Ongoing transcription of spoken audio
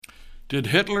Did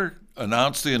Hitler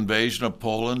announce the invasion of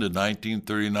Poland in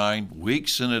 1939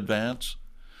 weeks in advance?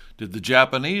 Did the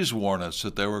Japanese warn us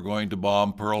that they were going to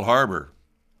bomb Pearl Harbor?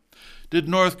 Did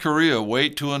North Korea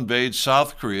wait to invade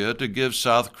South Korea to give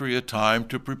South Korea time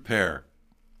to prepare?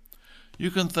 You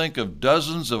can think of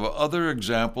dozens of other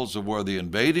examples of where the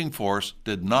invading force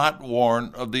did not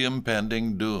warn of the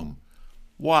impending doom.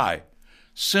 Why?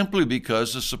 Simply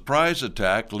because a surprise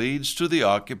attack leads to the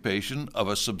occupation of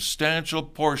a substantial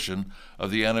portion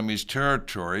of the enemy's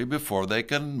territory before they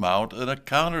can mount a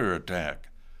counterattack.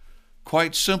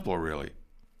 Quite simple, really.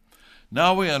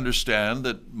 Now we understand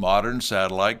that modern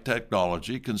satellite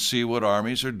technology can see what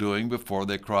armies are doing before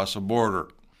they cross a border.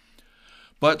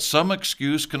 But some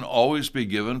excuse can always be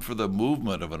given for the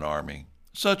movement of an army,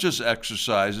 such as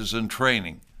exercises and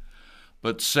training.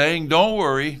 But saying, "Don't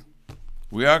worry,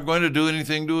 we aren't going to do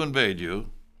anything to invade you."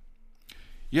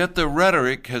 Yet the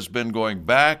rhetoric has been going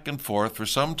back and forth for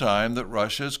some time that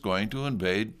Russia is going to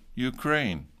invade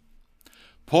Ukraine.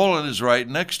 Poland is right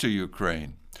next to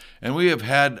Ukraine, and we have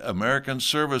had American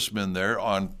servicemen there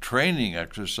on training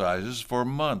exercises for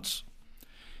months.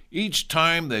 Each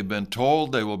time they've been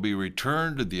told they will be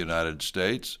returned to the United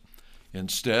States.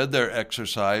 Instead, their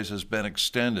exercise has been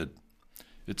extended.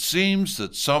 It seems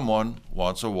that someone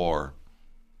wants a war.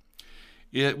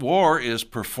 War is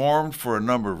performed for a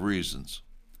number of reasons.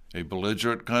 A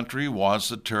belligerent country wants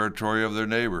the territory of their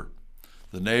neighbor.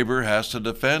 The neighbor has to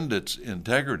defend its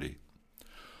integrity.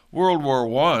 World War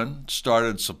I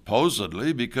started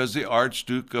supposedly because the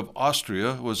Archduke of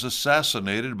Austria was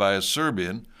assassinated by a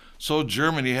Serbian, so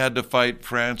Germany had to fight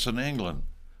France and England.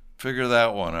 Figure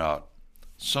that one out.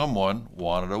 Someone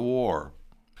wanted a war.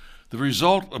 The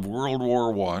result of World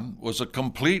War I was a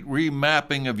complete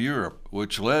remapping of Europe,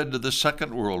 which led to the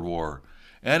Second World War.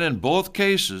 And in both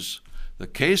cases, the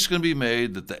case can be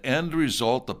made that the end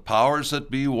result the powers that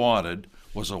be wanted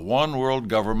was a one-world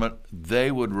government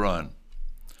they would run.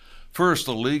 First,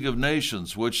 the League of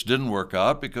Nations, which didn't work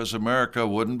out because America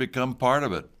wouldn't become part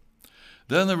of it.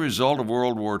 Then the result of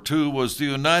World War II was the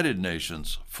United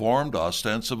Nations, formed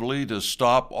ostensibly to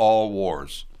stop all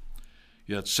wars.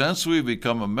 Yet since we've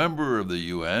become a member of the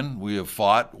UN, we have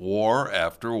fought war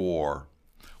after war.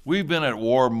 We've been at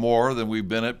war more than we've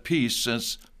been at peace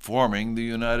since forming the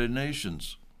United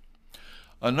Nations.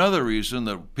 Another reason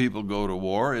that people go to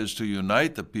war is to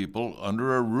unite the people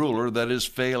under a ruler that is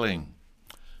failing.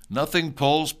 Nothing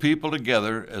pulls people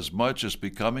together as much as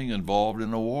becoming involved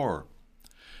in a war.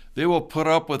 They will put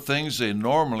up with things they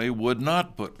normally would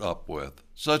not put up with,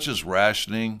 such as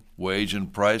rationing, wage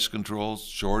and price controls,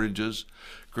 shortages,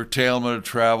 curtailment of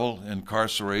travel,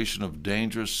 incarceration of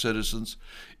dangerous citizens,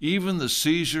 even the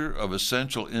seizure of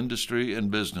essential industry and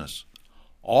business.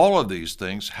 All of these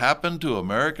things happened to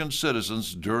American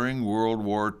citizens during World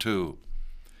War II.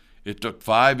 It took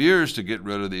 5 years to get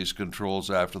rid of these controls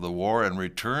after the war and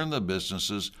return the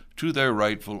businesses to their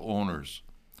rightful owners.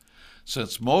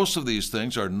 Since most of these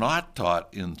things are not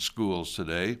taught in schools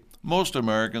today, most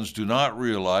Americans do not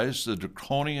realize the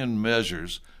draconian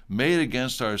measures made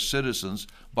against our citizens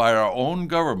by our own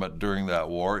government during that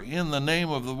war in the name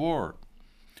of the war.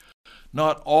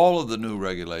 Not all of the new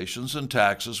regulations and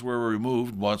taxes were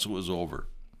removed once it was over.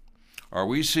 Are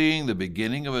we seeing the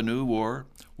beginning of a new war,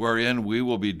 wherein we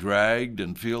will be dragged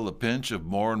and feel the pinch of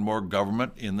more and more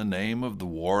government in the name of the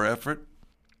war effort?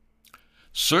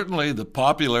 Certainly, the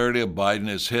popularity of Biden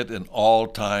has hit an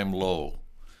all-time low.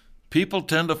 People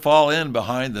tend to fall in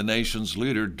behind the nation's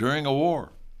leader during a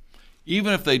war.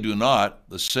 Even if they do not,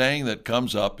 the saying that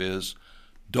comes up is,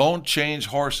 "Don't change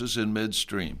horses in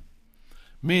midstream,"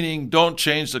 meaning don't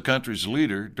change the country's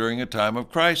leader during a time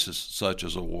of crisis, such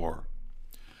as a war.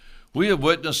 We have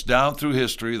witnessed down through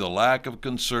history the lack of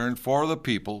concern for the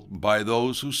people by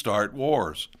those who start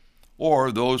wars,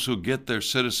 or those who get their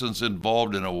citizens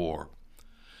involved in a war.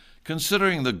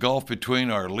 Considering the gulf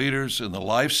between our leaders and the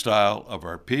lifestyle of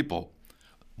our people,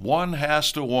 one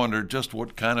has to wonder just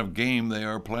what kind of game they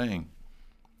are playing.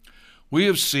 We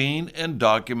have seen and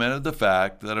documented the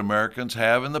fact that Americans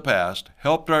have in the past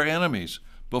helped our enemies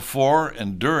before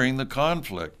and during the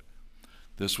conflict.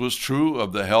 This was true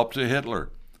of the help to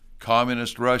Hitler,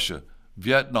 Communist Russia,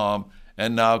 Vietnam,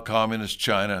 and now Communist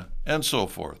China, and so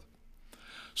forth.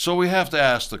 So we have to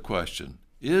ask the question,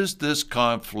 is this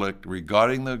conflict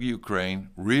regarding the Ukraine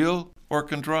real or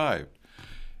contrived?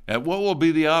 And what will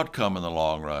be the outcome in the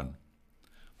long run?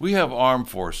 We have armed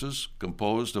forces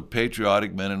composed of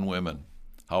patriotic men and women.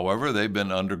 However, they've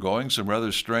been undergoing some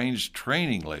rather strange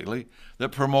training lately that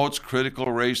promotes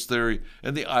critical race theory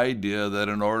and the idea that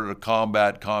in order to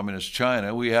combat Communist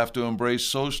China, we have to embrace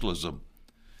socialism.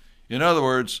 In other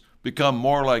words, become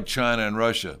more like China and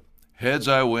Russia, Heads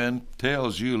I win,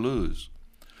 tails you lose.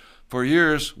 For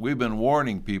years, we've been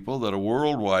warning people that a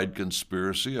worldwide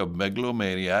conspiracy of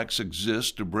megalomaniacs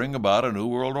exists to bring about a new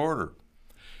world order.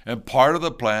 And part of the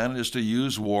plan is to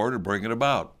use war to bring it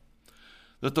about.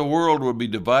 That the world would be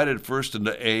divided first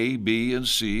into A, B, and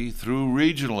C through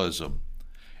regionalism,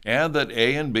 and that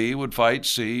A and B would fight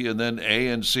C, and then A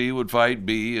and C would fight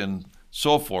B, and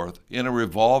so forth, in a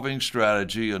revolving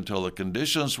strategy until the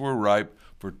conditions were ripe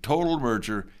for total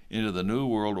merger into the New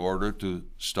World Order to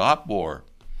stop war.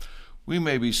 We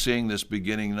may be seeing this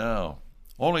beginning now.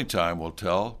 Only time will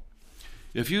tell.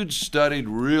 If you'd studied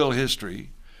real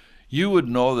history, you would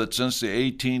know that since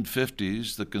the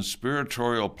 1850s, the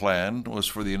conspiratorial plan was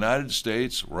for the United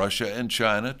States, Russia, and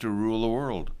China to rule the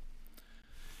world.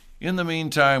 In the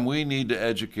meantime, we need to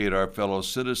educate our fellow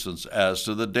citizens as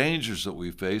to the dangers that we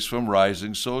face from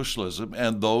rising socialism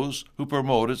and those who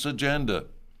promote its agenda.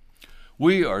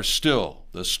 We are still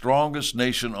the strongest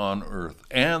nation on earth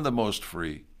and the most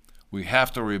free. We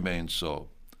have to remain so.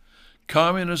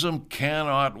 Communism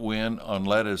cannot win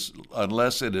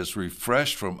unless it is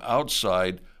refreshed from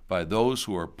outside by those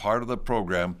who are part of the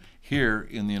program here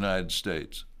in the United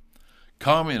States.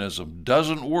 Communism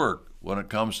doesn't work when it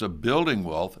comes to building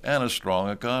wealth and a strong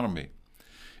economy.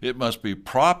 It must be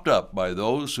propped up by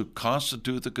those who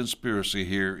constitute the conspiracy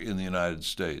here in the United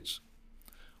States.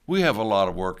 We have a lot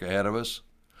of work ahead of us,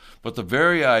 but the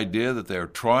very idea that they are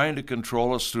trying to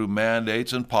control us through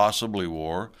mandates and possibly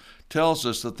war tells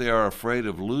us that they are afraid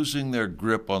of losing their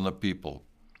grip on the people.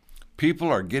 People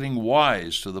are getting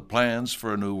wise to the plans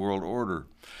for a new world order,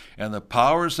 and the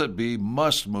powers that be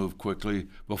must move quickly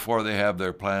before they have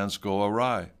their plans go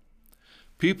awry.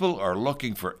 People are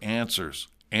looking for answers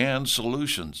and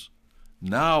solutions.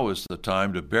 Now is the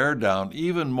time to bear down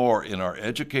even more in our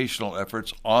educational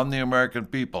efforts on the American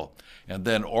people, and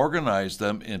then organize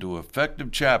them into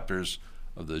effective chapters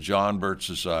of the John Birch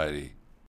Society.